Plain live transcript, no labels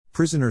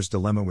Prisoner's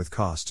Dilemma with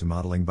Cost to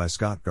Modeling by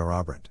Scott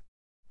Garrabrant.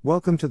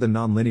 Welcome to the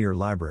Nonlinear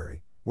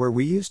Library, where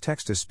we use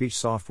text-to-speech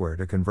software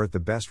to convert the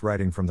best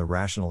writing from the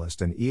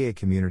Rationalist and EA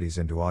communities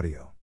into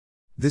audio.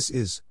 This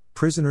is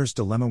Prisoner's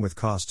Dilemma with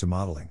Cost to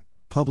Modeling,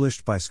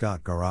 published by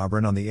Scott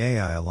Garrabrant on the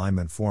AI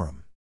Alignment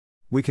Forum.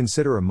 We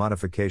consider a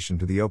modification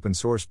to the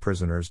open-source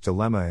Prisoner's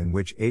Dilemma in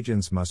which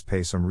agents must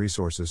pay some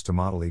resources to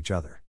model each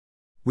other.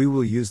 We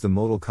will use the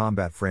modal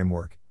combat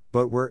framework,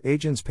 but where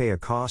agents pay a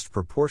cost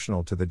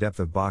proportional to the depth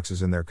of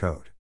boxes in their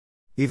code.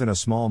 Even a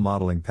small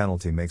modeling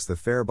penalty makes the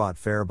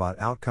FairBot-FairBot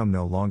outcome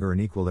no longer an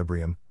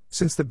equilibrium,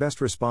 since the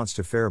best response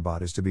to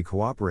FairBot is to be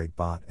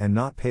CooperateBot and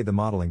not pay the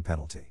modeling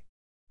penalty.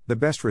 The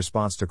best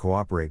response to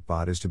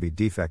CooperateBot is to be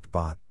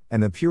DefectBot,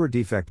 and the pure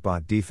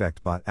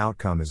DefectBot-DefectBot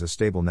outcome is a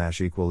stable Nash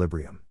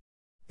equilibrium.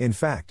 In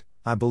fact,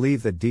 I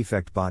believe that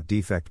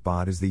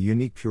DefectBot-DefectBot is the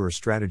unique pure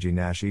strategy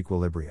Nash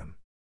equilibrium.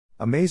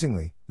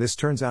 Amazingly, this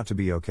turns out to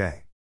be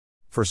okay.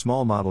 For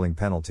small modeling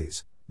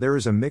penalties, there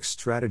is a mixed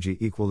strategy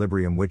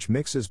equilibrium which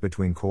mixes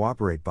between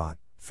CooperateBot,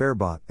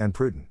 FairBot, and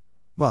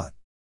PrudentBot.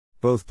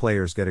 Both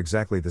players get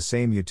exactly the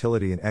same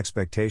utility and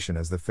expectation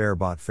as the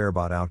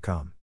FairBot-FairBot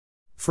outcome.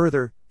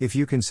 Further, if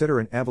you consider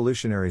an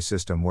evolutionary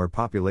system where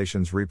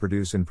populations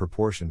reproduce in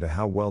proportion to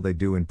how well they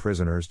do in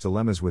prisoners'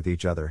 dilemmas with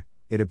each other,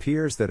 it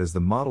appears that as the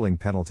modeling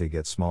penalty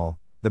gets small,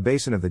 the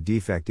basin of the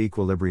defect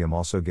equilibrium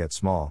also gets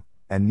small,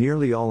 and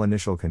nearly all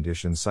initial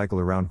conditions cycle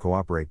around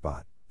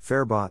CooperateBot,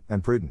 FairBot,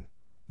 and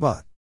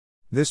PrudentBot.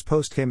 This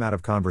post came out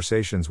of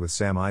conversations with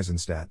Sam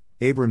Eisenstat,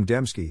 Abram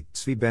Demski,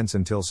 Tsvi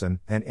Benson-Tilsen,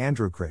 and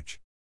Andrew Critch.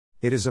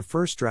 It is a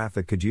first draft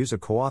that could use a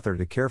co-author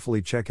to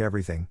carefully check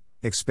everything,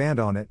 expand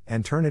on it,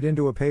 and turn it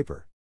into a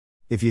paper.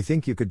 If you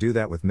think you could do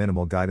that with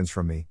minimal guidance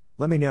from me,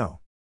 let me know.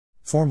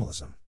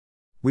 Formalism.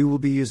 We will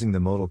be using the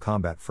modal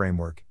combat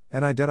framework,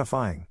 and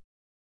identifying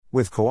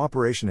with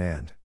cooperation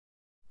and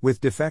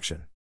with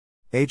defection.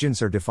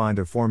 Agents are defined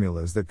as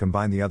formulas that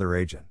combine the other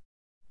agent.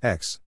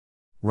 X.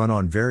 Run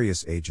on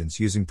various agents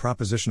using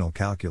propositional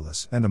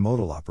calculus and a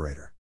modal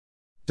operator.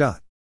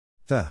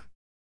 The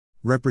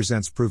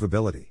represents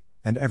provability,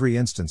 and every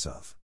instance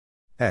of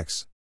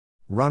X.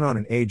 Run on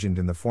an agent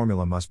in the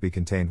formula must be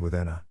contained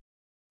within a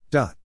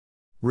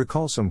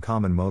Recall some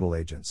common modal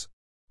agents.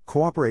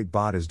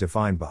 CooperateBot is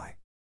defined by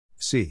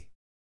C.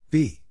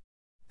 B.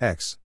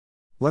 X.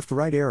 Left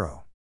right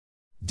arrow.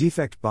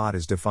 DefectBot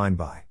is defined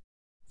by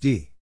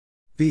D.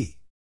 B.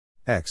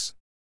 X.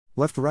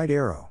 Left right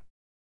arrow.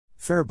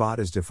 FairBot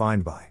is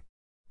defined by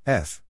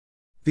F.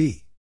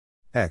 B.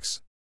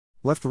 X.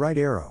 Left right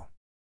arrow.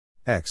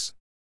 X.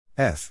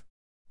 F.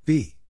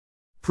 B.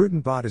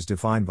 PrudentBot is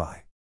defined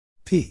by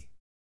P.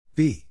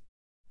 B.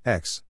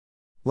 X.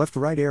 Left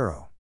right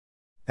arrow.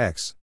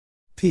 X.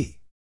 P.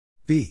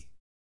 B.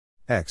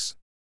 X.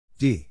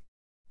 D.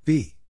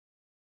 B.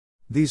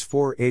 These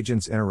four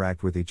agents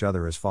interact with each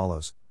other as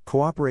follows.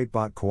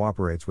 CooperateBot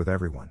cooperates with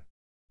everyone.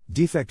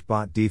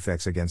 DefectBot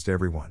defects against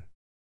everyone.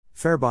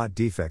 FairBot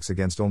defects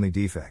against only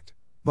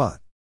DefectBot.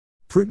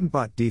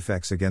 PrudentBot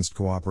defects against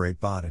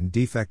CooperateBot and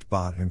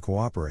DefectBot and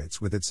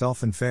cooperates with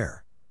itself and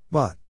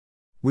FairBot.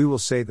 We will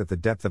say that the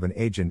depth of an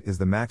agent is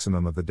the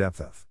maximum of the depth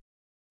of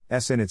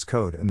S in its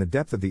code and the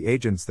depth of the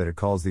agents that it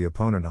calls the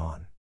opponent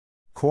on.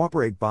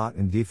 CooperateBot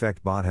and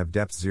DefectBot have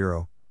depth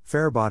 0,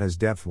 FairBot has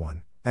depth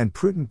 1, and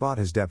PrudentBot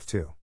has depth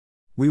 2.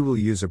 We will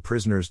use a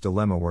prisoner's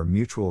dilemma where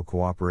mutual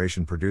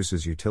cooperation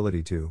produces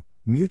utility 2,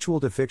 mutual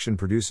defection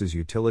produces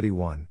utility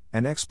 1,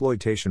 and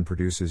exploitation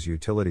produces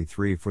utility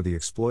 3 for the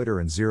exploiter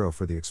and 0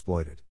 for the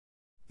exploited.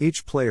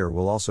 Each player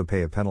will also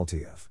pay a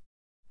penalty of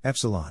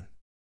epsilon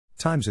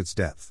times its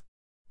depth.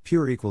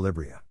 Pure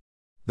equilibria.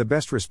 The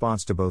best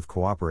response to both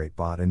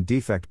CooperateBot and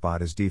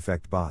DefectBot is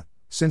DefectBot,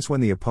 since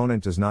when the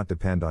opponent does not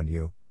depend on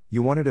you,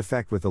 you want to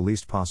defect with the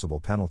least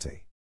possible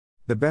penalty.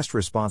 The best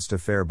response to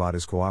FairBot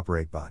is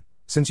CooperateBot,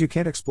 since you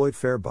can't exploit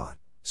FairBot,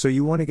 so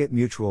you want to get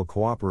mutual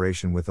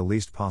cooperation with the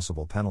least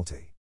possible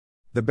penalty.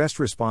 The best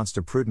response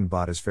to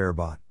PrudentBot is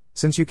FairBot,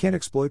 since you can't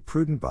exploit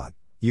PrudentBot,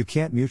 you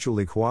can't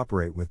mutually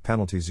cooperate with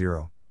penalty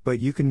 0, but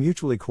you can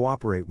mutually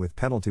cooperate with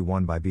penalty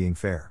 1 by being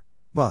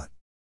FairBot.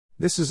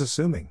 This is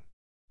assuming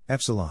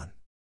epsilon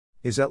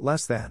is at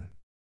less than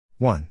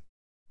 1,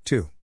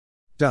 2.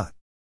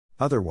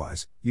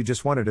 Otherwise, you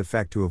just want to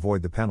defect to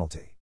avoid the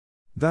penalty.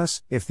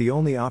 Thus, if the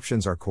only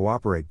options are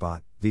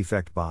CooperateBot,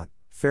 DefectBot,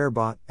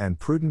 FairBot, and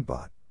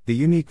PrudentBot, the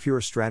unique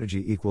pure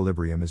strategy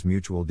equilibrium is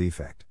mutual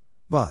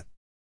DefectBot.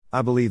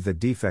 I believe that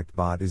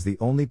DefectBot is the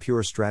only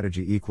pure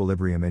strategy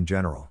equilibrium in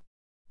general.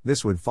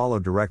 This would follow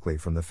directly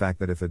from the fact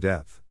that if a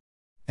depth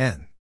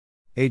n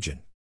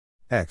agent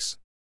X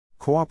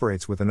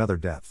cooperates with another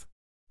depth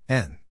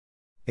n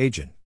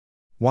agent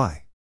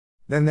Y,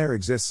 then there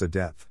exists a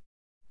depth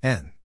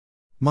n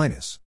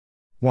minus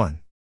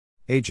 1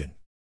 agent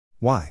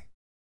Y,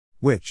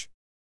 which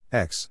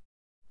X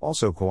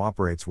also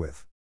cooperates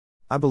with.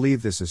 I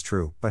believe this is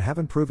true, but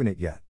haven't proven it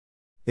yet.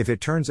 If it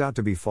turns out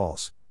to be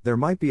false, there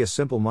might be a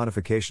simple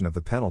modification of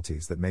the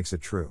penalties that makes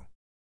it true.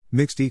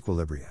 Mixed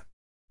equilibria.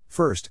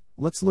 First,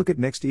 let's look at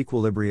mixed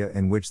equilibria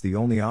in which the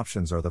only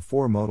options are the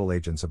four modal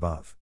agents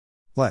above.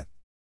 Let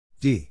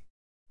D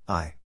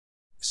I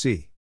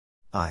C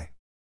I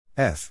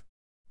F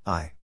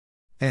I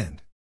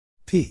and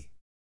P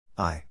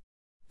I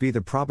be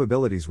the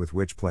probabilities with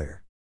which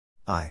player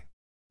I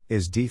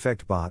is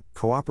DefectBot,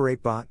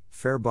 CooperateBot,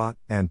 FairBot,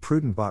 and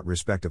PrudentBot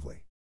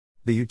respectively.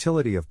 The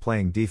utility of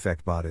playing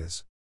DefectBot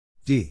is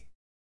D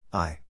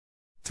I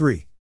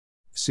 3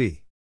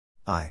 C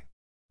I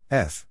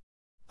F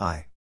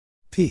I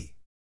P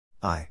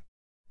I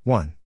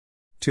 1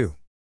 2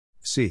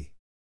 C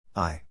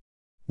I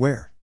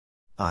where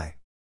I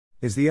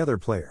is the other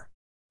player.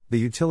 The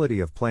utility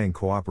of playing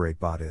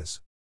CooperateBot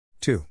is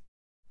 2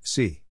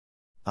 C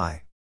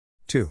I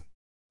 2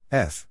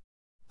 F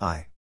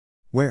I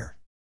where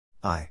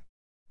I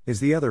is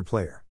the other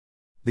player.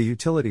 The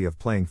utility of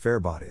playing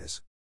FairBot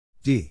is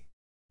D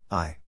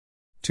I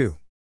 2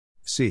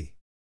 C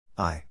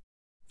I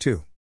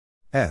 2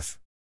 F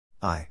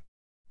I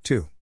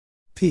 2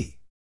 P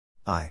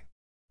I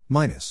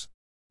minus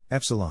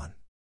epsilon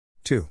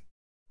 2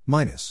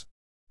 minus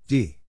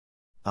D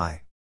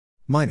I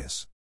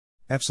minus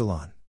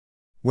epsilon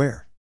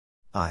where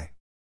I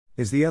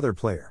is the other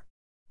player.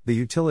 The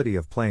utility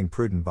of playing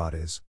PrudentBot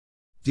is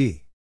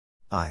D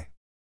I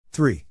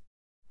 3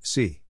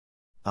 C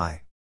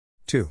I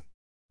 2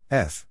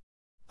 F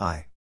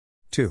I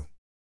 2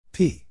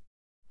 P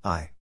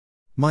I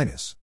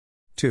minus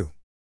 2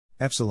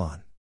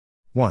 epsilon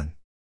 1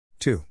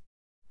 2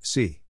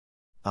 C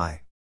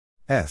I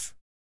F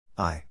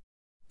I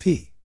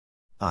P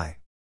I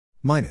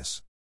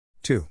minus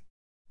 2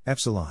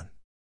 epsilon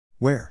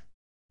where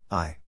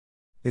I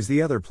is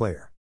the other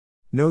player.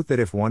 Note that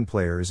if one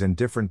player is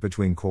indifferent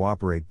between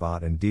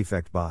CooperateBot and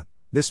DefectBot,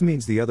 this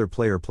means the other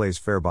player plays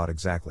FairBot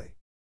exactly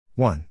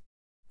 1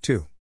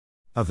 2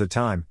 of the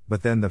time,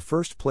 but then the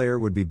first player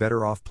would be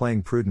better off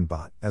playing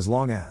PrudentBot as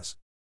long as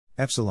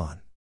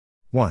epsilon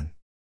 1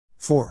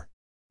 4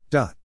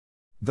 dot.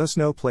 Thus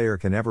no player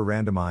can ever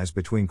randomize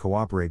between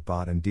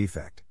CooperateBot and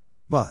defect.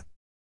 But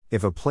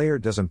if a player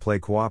doesn't play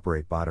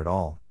CooperateBot at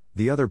all,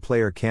 the other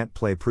player can't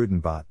play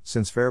PrudentBot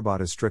since FairBot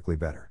is strictly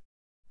better.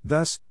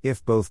 Thus,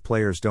 if both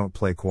players don't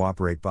play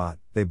CooperateBot,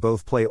 they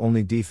both play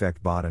only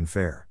DefectBot and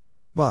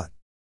FairBot.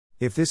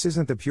 If this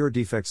isn't the pure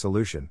defect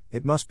solution,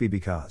 it must be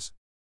because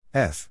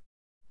F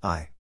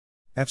I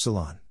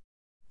epsilon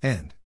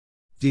and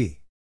D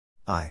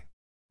I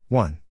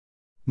 1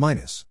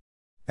 minus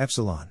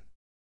epsilon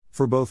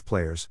for both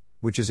players,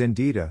 which is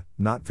indeed a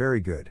not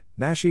very good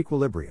Nash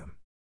equilibrium.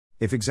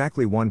 If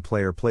exactly one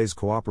player plays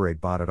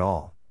CooperateBot at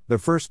all, the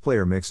first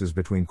player mixes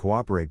between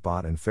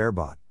CooperateBot and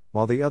FairBot,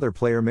 while the other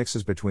player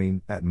mixes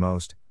between, at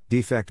most,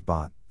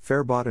 DefectBot,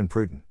 FairBot and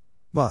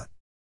PrudentBot.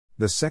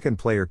 The second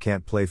player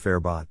can't play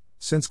FairBot,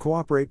 since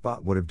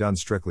CooperateBot would have done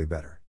strictly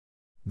better.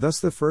 Thus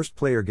the first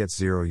player gets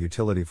zero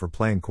utility for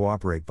playing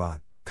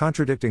CooperateBot,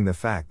 contradicting the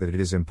fact that it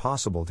is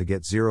impossible to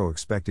get zero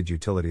expected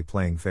utility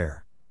playing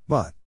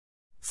FairBot.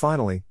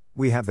 Finally,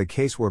 we have the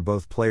case where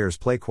both players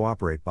play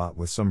CooperateBot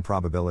with some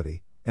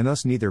probability, and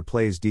thus neither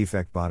plays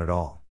DefectBot at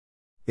all.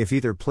 If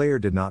either player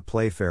did not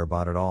play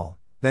FairBot at all,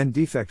 then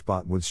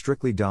DefectBot would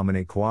strictly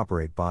dominate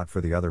CooperateBot for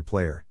the other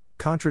player,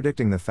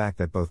 contradicting the fact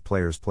that both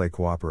players play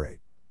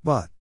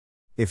CooperateBot.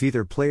 If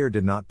either player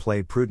did not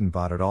play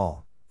PrudentBot at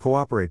all,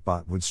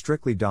 CooperateBot would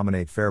strictly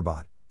dominate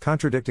FairBot,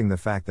 contradicting the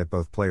fact that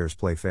both players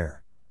play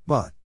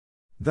FairBot.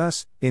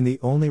 Thus, in the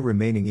only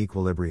remaining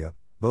equilibria,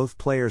 both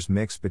players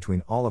mix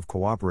between all of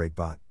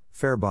CooperateBot,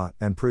 FairBot,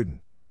 and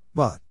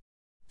PrudentBot.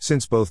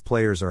 Since both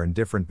players are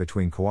indifferent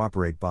between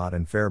CooperateBot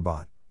and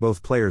FairBot,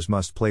 both players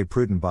must play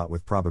PrudentBot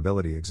with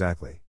probability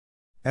exactly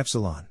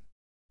epsilon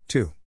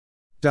 2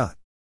 dot.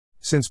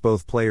 Since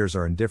both players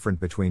are indifferent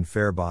between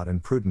FairBot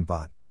and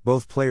PrudentBot,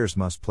 both players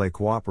must play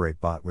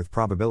CooperateBot with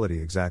probability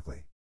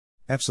exactly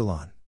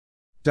epsilon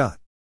dot.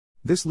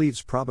 This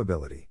leaves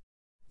probability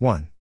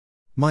 1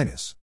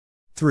 minus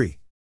 3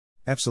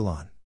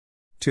 epsilon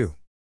 2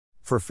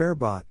 for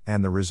FairBot,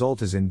 and the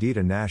result is indeed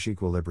a Nash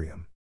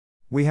equilibrium.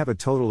 We have a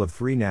total of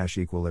 3 Nash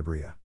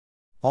equilibria.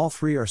 All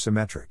 3 are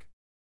symmetric.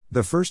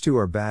 The first 2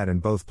 are bad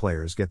and both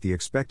players get the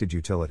expected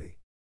utility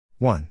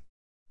 1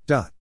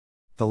 dot.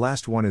 The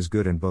last one is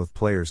good and both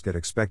players get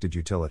expected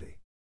utility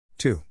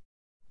 2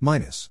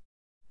 minus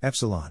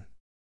epsilon.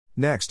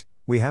 Next,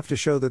 we have to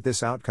show that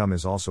this outcome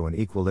is also an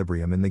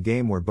equilibrium in the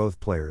game where both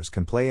players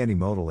can play any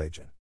modal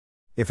agent.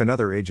 If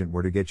another agent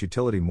were to get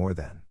utility more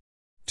than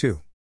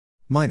 2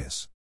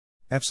 minus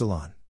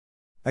epsilon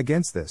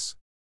against this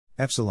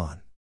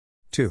epsilon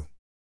 2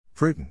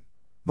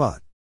 PrudentBot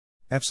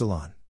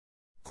epsilon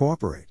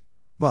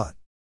CooperateBot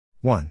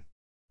 1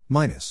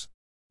 minus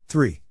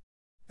 3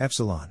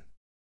 epsilon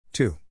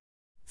 2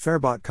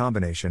 FairBot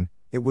combination,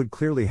 it would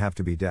clearly have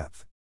to be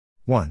depth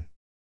 1.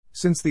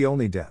 Since the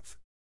only depth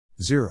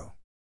 0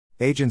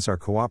 agents are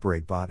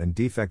CooperateBot and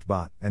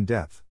DefectBot, and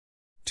depth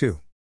 2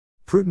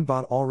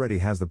 PrudentBot already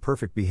has the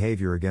perfect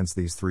behavior against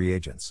these 3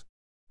 agents.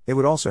 It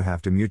would also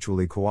have to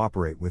mutually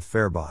cooperate with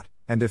FairBot,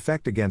 and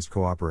defect against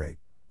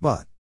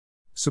CooperateBot.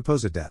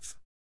 Suppose a depth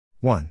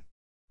 1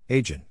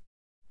 agent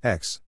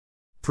X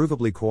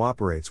provably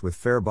cooperates with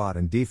FairBot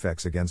and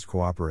defects against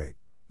CooperateBot.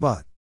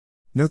 but.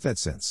 Note that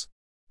since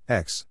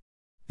X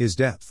is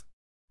depth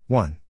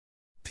 1,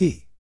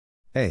 P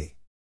A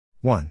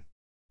 1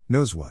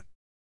 knows what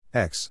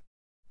X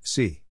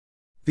C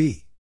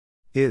B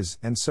is,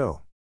 and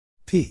so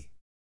P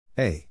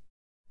A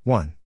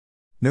 1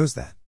 knows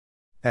that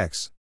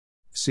X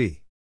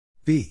C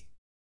B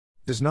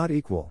does not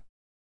equal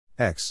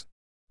X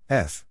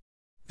F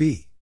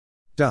B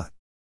dot.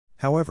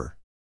 However,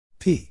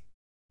 P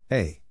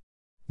A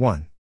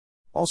 1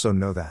 also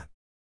know that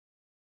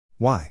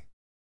Y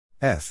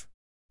F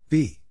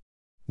B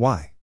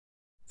Y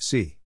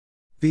C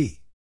B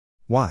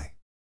Y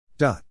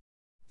dot.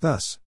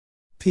 Thus,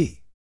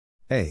 P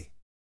A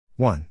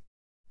 1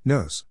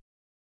 knows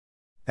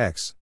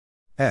X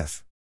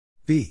F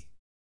B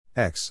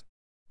X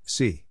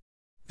C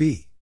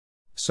B.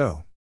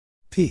 So,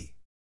 P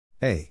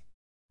A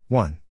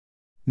 1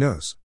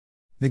 knows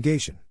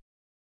negation.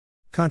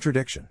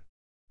 Contradiction.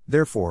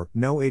 Therefore,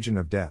 no agent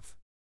of depth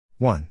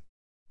 1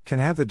 can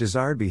have the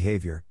desired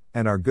behavior,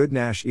 and our good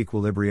Nash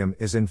equilibrium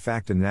is in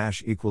fact a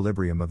Nash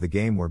equilibrium of the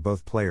game where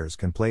both players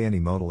can play any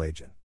modal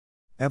agent.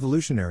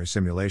 Evolutionary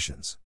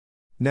simulations.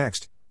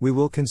 Next, we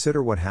will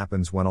consider what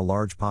happens when a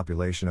large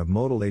population of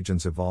modal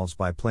agents evolves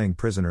by playing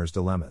prisoners'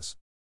 dilemmas.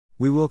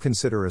 We will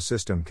consider a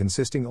system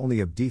consisting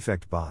only of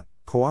DefectBot,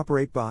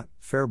 CooperateBot,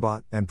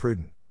 FairBot, and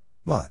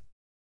PrudentBot.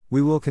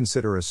 We will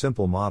consider a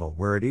simple model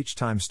where at each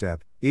time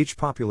step, each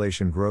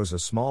population grows a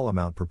small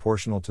amount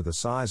proportional to the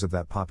size of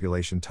that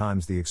population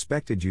times the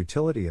expected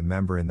utility a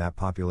member in that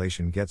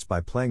population gets by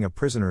playing a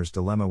prisoner's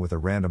dilemma with a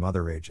random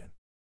other agent.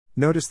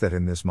 Notice that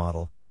in this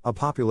model, a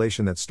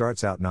population that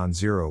starts out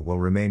non-zero will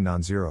remain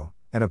non-zero,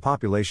 and a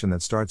population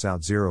that starts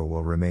out zero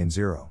will remain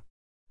zero.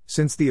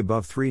 Since the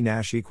above three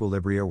Nash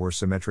equilibria were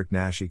symmetric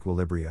Nash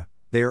equilibria,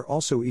 they are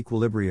also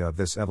equilibria of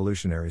this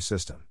evolutionary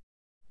system.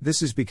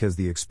 This is because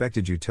the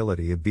expected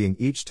utility of being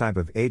each type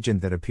of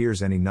agent that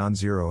appears any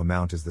non-zero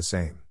amount is the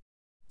same.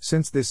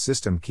 Since this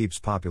system keeps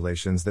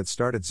populations that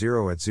start at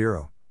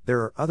zero, there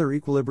are other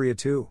equilibria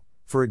too.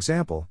 For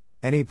example,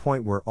 any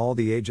point where all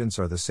the agents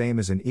are the same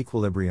is an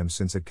equilibrium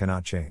since it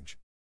cannot change.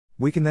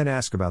 We can then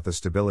ask about the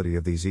stability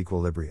of these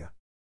equilibria.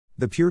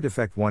 The pure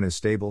defect one is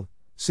stable,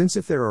 since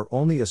if there are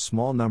only a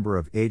small number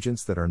of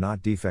agents that are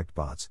not defect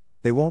bots,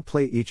 they won't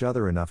play each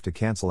other enough to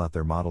cancel out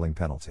their modeling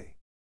penalty.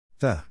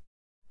 The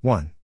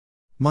 1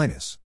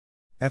 minus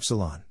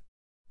epsilon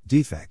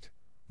defect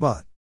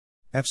bot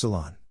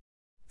epsilon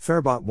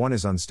FairBot 1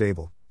 is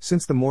unstable,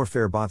 since the more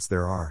FairBots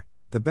there are,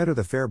 the better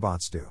the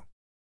FairBots do.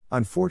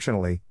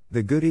 Unfortunately,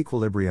 the good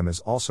equilibrium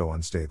is also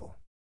unstable.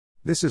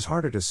 This is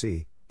harder to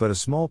see, but a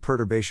small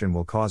perturbation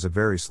will cause a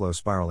very slow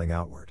spiraling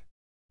outward.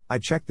 I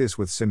checked this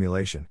with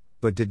simulation,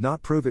 but did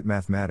not prove it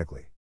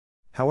mathematically.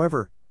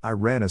 However, I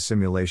ran a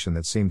simulation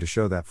that seemed to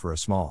show that for a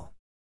small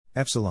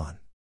epsilon,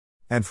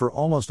 and for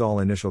almost all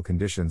initial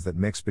conditions that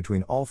mix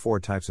between all four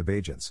types of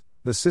agents,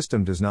 the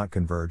system does not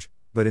converge,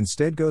 but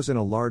instead goes in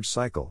a large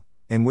cycle,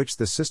 in which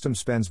the system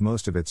spends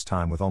most of its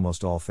time with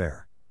almost all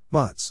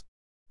FairBots.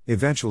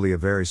 Eventually a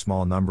very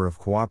small number of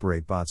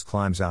CooperateBots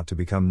climbs out to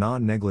become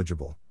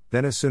non-negligible,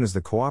 then as soon as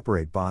the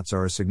CooperateBots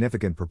are a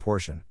significant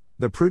proportion,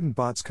 the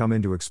PrudentBots come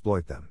in to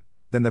exploit them,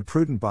 then the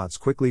PrudentBots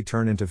quickly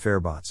turn into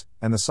FairBots,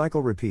 and the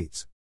cycle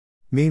repeats.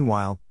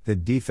 Meanwhile, the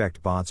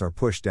defect bots are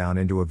pushed down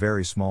into a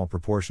very small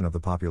proportion of the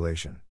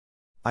population.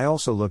 I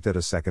also looked at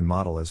a second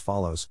model as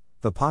follows: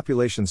 the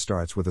population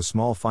starts with a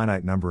small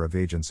finite number of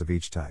agents of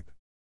each type.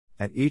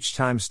 At each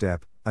time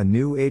step, a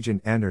new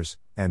agent enters,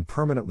 and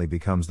permanently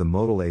becomes the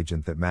modal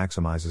agent that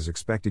maximizes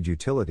expected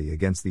utility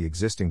against the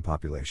existing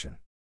population.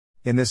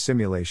 In this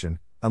simulation,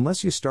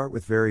 unless you start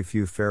with very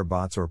few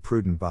FairBots or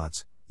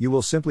PrudentBots, you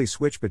will simply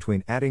switch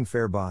between adding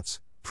FairBots,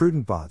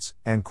 PrudentBots,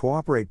 and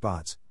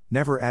CooperateBots,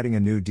 never adding a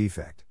new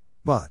defect.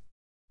 But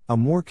a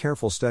more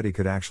careful study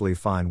could actually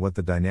find what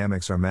the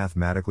dynamics are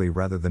mathematically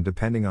rather than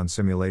depending on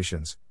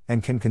simulations,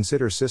 and can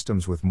consider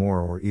systems with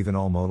more or even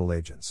all modal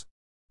agents.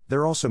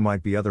 There also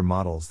might be other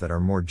models that are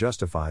more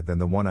justified than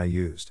the one I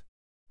used.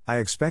 I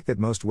expect that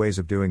most ways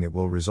of doing it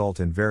will result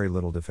in very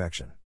little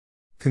defection.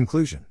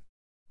 Conclusion.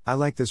 I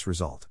like this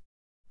result.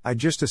 I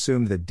just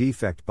assumed that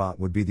DefectBot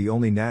would be the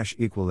only Nash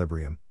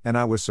equilibrium, and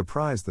I was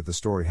surprised that the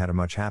story had a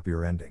much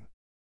happier ending.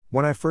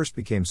 When I first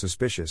became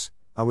suspicious,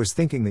 I was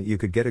thinking that you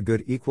could get a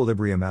good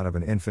equilibrium out of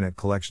an infinite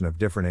collection of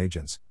different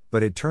agents,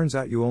 but it turns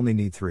out you only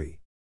need 3.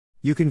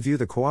 You can view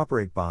the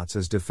CooperateBots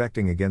as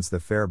defecting against the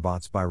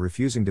FairBots by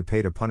refusing to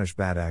pay to punish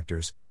bad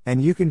actors,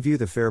 and you can view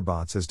the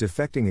FairBots as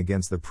defecting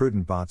against the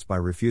PrudentBots by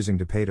refusing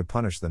to pay to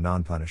punish the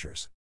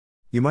non-punishers.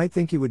 You might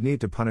think you would need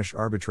to punish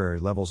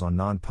arbitrary levels on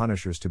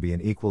non-punishers to be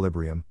in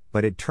equilibrium,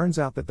 but it turns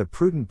out that the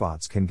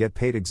PrudentBots can get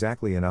paid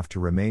exactly enough to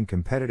remain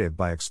competitive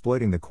by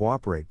exploiting the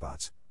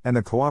CooperateBots, and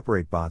the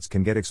CooperateBots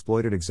can get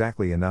exploited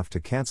exactly enough to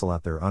cancel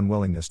out their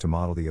unwillingness to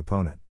model the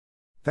opponent.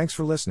 Thanks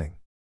for listening.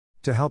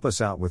 To help us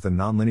out with the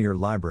Nonlinear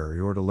Library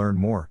or to learn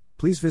more,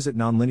 please visit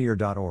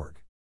nonlinear.org.